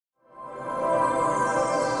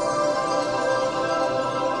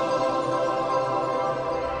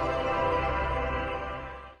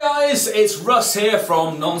guys, it's Russ here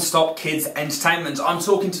from Non-Stop Kids Entertainment. I'm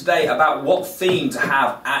talking today about what theme to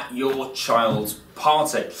have at your child's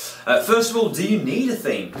party. First of all, do you need a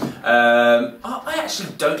theme? I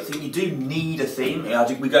actually don't think you do need a theme.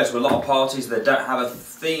 We go to a lot of parties that don't have a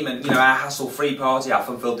theme, and our hassle-free party, our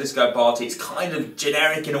fun-filled disco party, it's kind of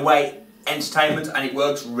generic in a way, entertainment, and it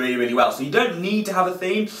works really, really well. So you don't need to have a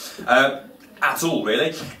theme. At all,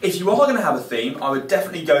 really. If you are going to have a theme, I would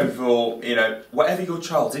definitely go for, whatever your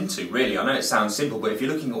child's into, really. I know it sounds simple, but if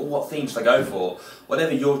you're looking at what themes to go for,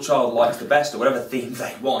 whatever your child likes the best, or whatever theme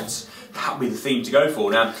they want, that would be the theme to go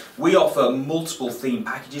for. Now, we offer multiple theme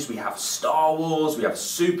packages. We have Star Wars, we have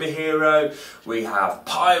superhero, we have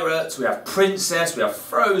pirates, we have princess, we have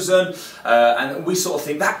Frozen, and we sort of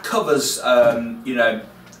think that covers,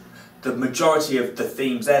 the majority of the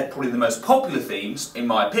themes. They're probably the most popular themes, in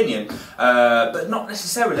my opinion, but not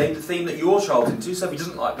necessarily the theme that your child's into. So if he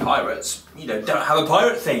doesn't like pirates, don't have a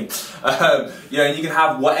pirate theme. You can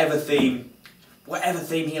have whatever theme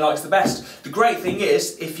he likes the best. The great thing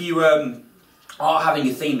is, if you are having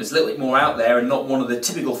a theme that's a little bit more out there and not one of the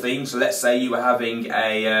typical themes, so let's say you were having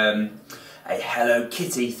a Hello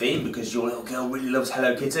Kitty theme because your little girl really loves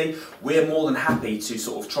Hello Kitty, we're more than happy to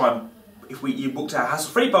sort of try and, if you booked our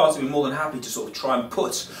hassle-free party, we're more than happy to sort of try and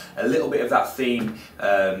put a little bit of that theme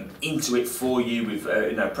into it for you with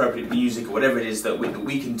appropriate music or whatever it is that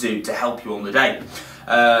we can do to help you on the day.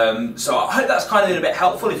 So I hope that's kind of been a bit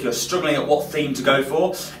helpful if you're struggling at what theme to go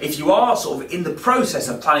for. If you are sort of in the process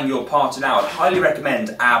of planning your party now, I'd highly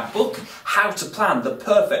recommend our book, How to Plan the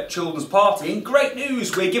Perfect Children's Party. And great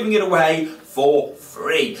news, we're giving it away for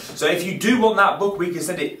free. So if you do want that book, we can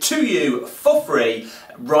send it to you for free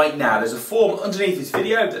right now. There's a form underneath this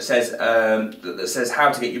video that says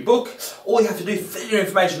how to get your book. All you have to do is fill your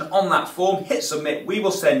information on that form, hit submit. We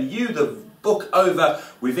will send you the book over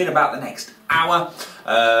within about the next hour,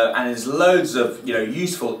 and there's loads of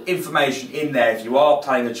useful information in there if you are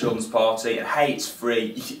planning a children's party, and hey, it's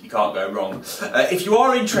free, you can't go wrong. If you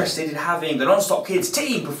are interested in having the Non-Stop Kids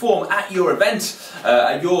team perform at your event,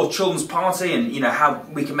 at your children's party, and how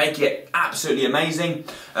we can make it absolutely amazing,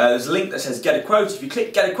 there's a link that says get a quote. If you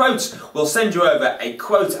click get a quote, we'll send you over a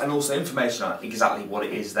quote and also information on exactly what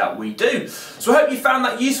it is that we do. So I hope you found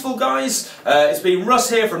that useful, guys. It's been Russ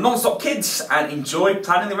here from Non-Stop Kids, and enjoy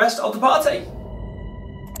planning the rest of the party.